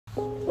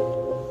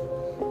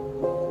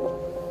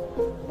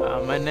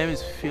My name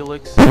is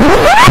Felix.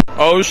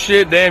 Oh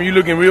shit, damn, you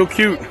looking real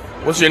cute.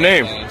 What's your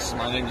name?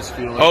 My name is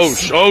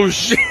Felix. Oh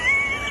shit.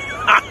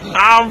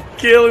 I'm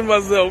killing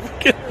myself.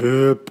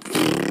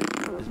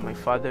 My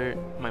father,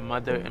 my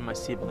mother, and my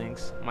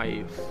siblings,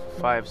 my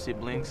 5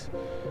 siblings,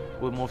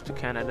 we moved to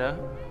Canada,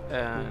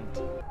 and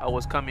I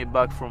was coming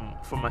back from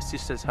my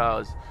sister's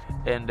house,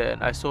 and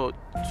then I saw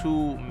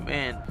 2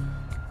 men.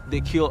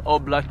 They kill all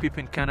black people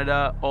in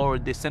Canada, or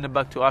they send it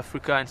back to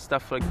Africa and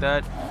stuff like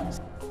that.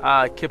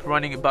 I kept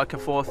running it back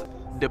and forth.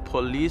 The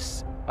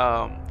police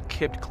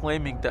kept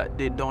claiming that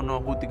they don't know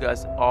who the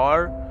guys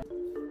are.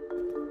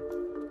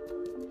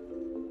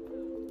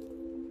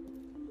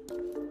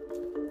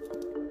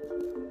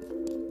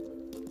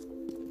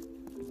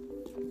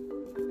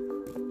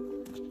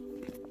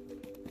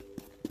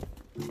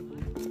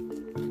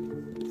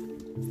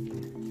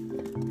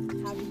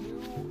 Have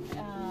you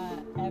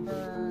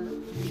ever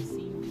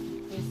received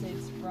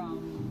visits from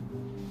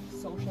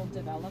social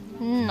development?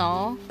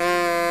 No,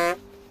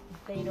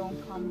 They don't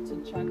come to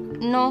check?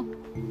 no,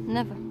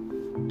 never.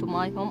 To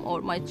my home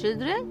or my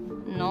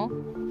children? No.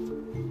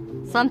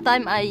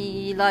 Sometimes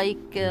I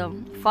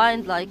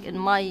find in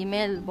my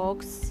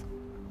mailbox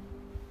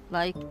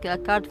a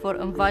card for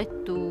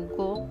invite to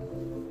go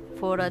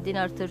for a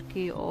dinner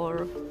turkey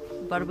or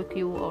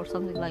barbecue or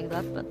something like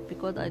that, but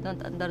because I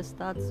don't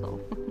understand, so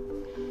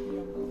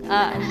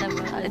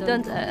I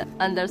don't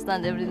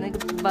understand everything.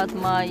 But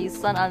my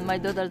son and my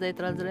daughter, they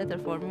translate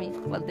for me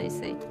what they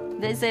say.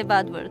 They say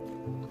bad word.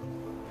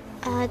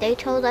 They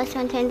told us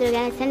sometimes they're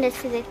gonna send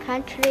us to the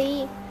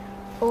country,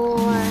 or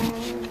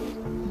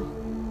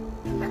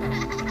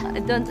I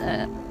don't.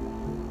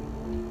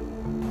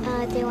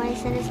 they want to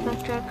send us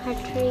back to our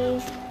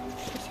country.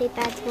 They say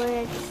bad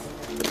words.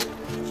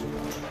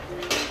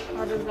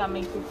 How does that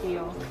make you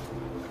feel?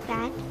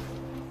 Bad.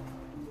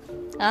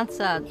 And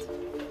sad.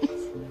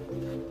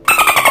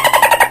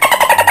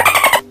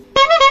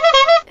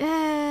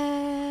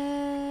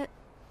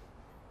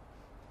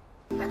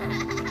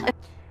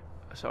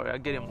 Sorry, I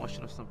get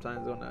emotional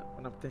sometimes when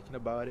I'm thinking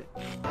about it.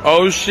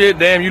 Oh shit,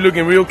 damn, you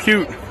looking real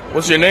cute.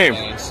 What's your name?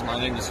 My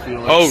name is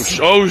Felix.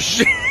 Oh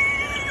shit.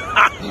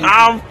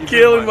 I'm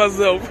killing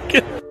myself.